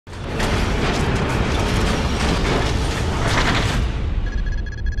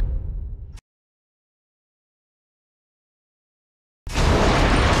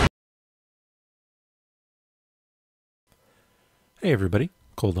Hey everybody,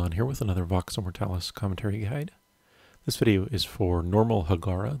 Coldon here with another VOX Immortalis commentary guide. This video is for normal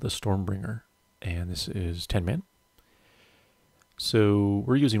Hagara the Stormbringer, and this is 10 man. So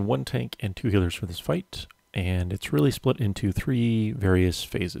we're using one tank and two healers for this fight, and it's really split into three various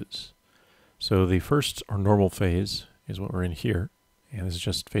phases. So the first, or normal phase, is what we're in here, and this is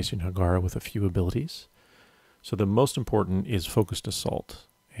just facing Hagara with a few abilities. So the most important is Focused Assault,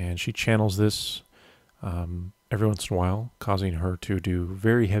 and she channels this every once in a while, causing her to do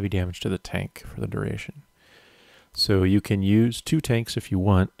very heavy damage to the tank for the duration. So you can use two tanks if you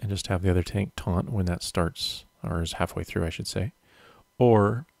want, and just have the other tank taunt when that starts, or is halfway through, I should say.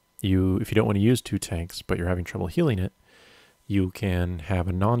 Or if you don't want to use two tanks, but you're having trouble healing it, you can have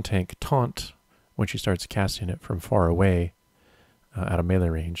a non-tank taunt when she starts casting it from far away, out of melee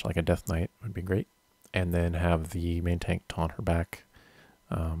range, like a Death Knight would be great, and then have the main tank taunt her back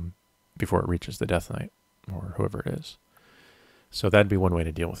before it reaches the Death Knight, or whoever it is. So that'd be one way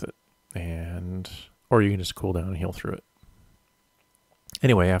to deal with it. Or you can just cool down and heal through it.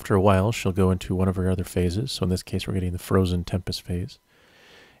 Anyway, after a while, she'll go into one of her other phases. So in this case, we're getting the Frozen Tempest phase.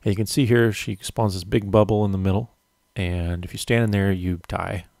 And you can see here, she spawns this big bubble in the middle. And if you stand in there, you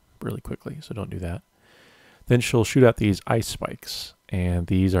die really quickly. So don't do that. Then she'll shoot out these ice spikes. And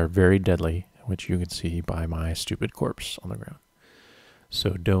these are very deadly, which you can see by my stupid corpse on the ground.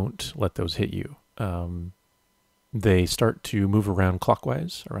 So don't let those hit you. They start to move around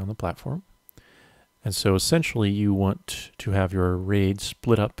clockwise around the platform. And so essentially you want to have your raid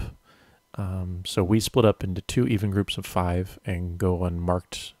split up. So we split up into two even groups of 5 and go on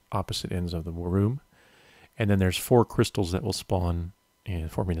marked opposite ends of the room. And then there's 4 crystals that will spawn in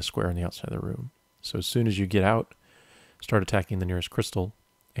forming a square on the outside of the room. So as soon as you get out, start attacking the nearest crystal.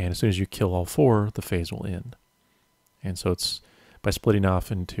 And as soon as you kill all 4, the phase will end. And so it's by splitting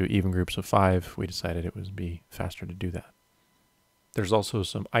off into even groups of 5, we decided it would be faster to do that. There's also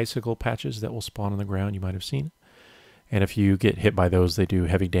some icicle patches that will spawn on the ground you might have seen. And if you get hit by those, they do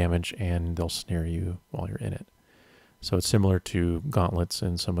heavy damage and they'll snare you while you're in it. So it's similar to gauntlets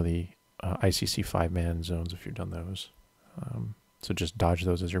in some of the ICC 5-man zones if you've done those. So just dodge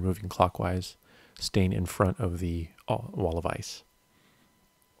those as you're moving clockwise, staying in front of the wall of ice.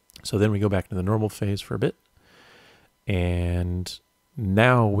 So then we go back to the normal phase for a bit. And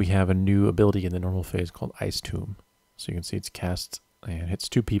now we have a new ability in the normal phase called Ice Tomb. So you can see it's cast and hits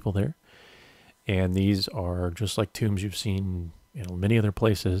 2 people there. And these are just like tombs you've seen in many other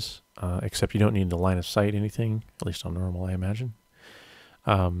places, except you don't need to line of sight anything, at least on normal, I imagine.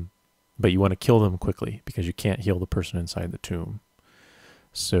 But you want to kill them quickly because you can't heal the person inside the tomb.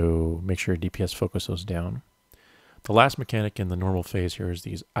 So make sure your DPS focus those down. The last mechanic in the normal phase here is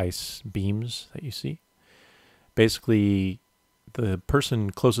these ice beams that you see. Basically, the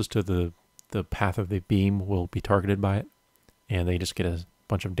person closest to the path of the beam will be targeted by it, and they just get a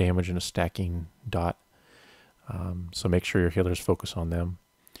bunch of damage and a stacking dot. So make sure your healers focus on them.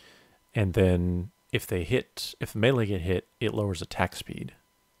 And then if the melee get hit, it lowers attack speed.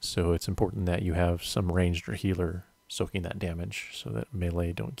 So it's important that you have some ranged or healer soaking that damage so that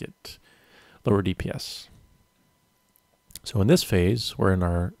melee don't get lower DPS. So in this phase, we're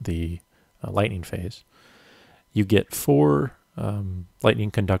in the lightning phase. You get 4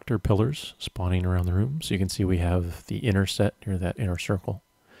 lightning conductor pillars spawning around the room. So you can see we have the inner set near that inner circle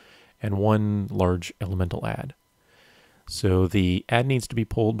and 1 large elemental ad. So the ad needs to be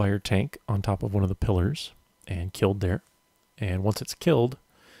pulled by your tank on top of one of the pillars and killed there. And once it's killed,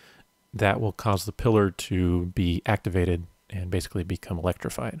 that will cause the pillar to be activated and basically become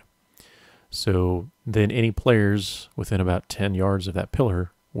electrified. So then any players within about 10 yards of that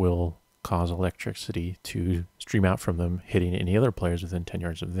pillar will cause electricity to stream out from them, hitting any other players within 10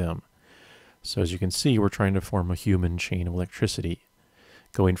 yards of them. So as you can see, we're trying to form a human chain of electricity,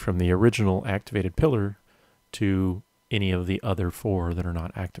 going from the original activated pillar to any of the other 4 that are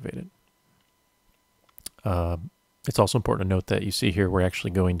not activated. It's also important to note that you see here we're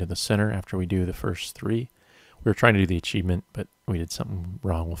actually going to the center after we do the first 3. We were trying to do the achievement, but we did something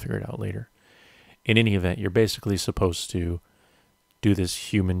wrong. We'll figure it out later. In any event, you're basically supposed to do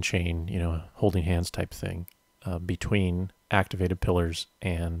this human chain, holding hands type thing between activated pillars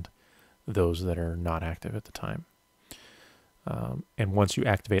and those that are not active at the time. And once you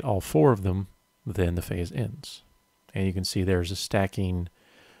activate all 4 of them, then the phase ends. And you can see there's a stacking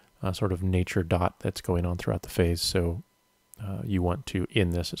sort of nature dot that's going on throughout the phase. So you want to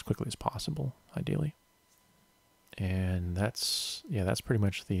end this as quickly as possible, ideally. And that's pretty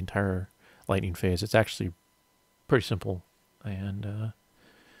much the entire lightning phase. It's actually pretty simple. And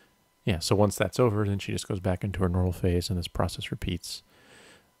yeah, so once that's over, then she just goes back into her normal phase and this process repeats.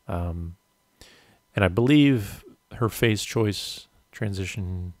 And I believe her phase choice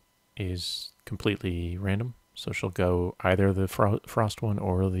transition is completely random. So she'll go either the frost one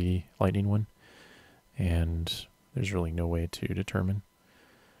or the lightning one. And there's really no way to determine.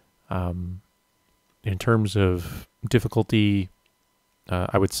 In terms of difficulty,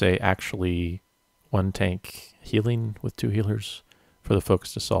 I would say actually one tank healing with 2 healers for the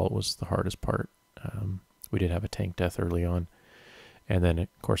focused assault was the hardest part. We did have a tank death early on. And then,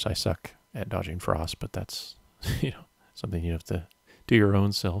 of course, I suck at dodging frost, but that's, something you have to do your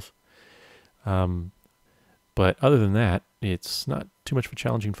own self. But other than that, it's not too much of a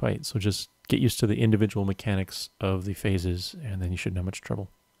challenging fight. So just get used to the individual mechanics of the phases, and then you shouldn't have much trouble.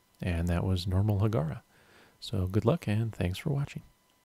 And that was normal Hagara. So good luck, and thanks for watching.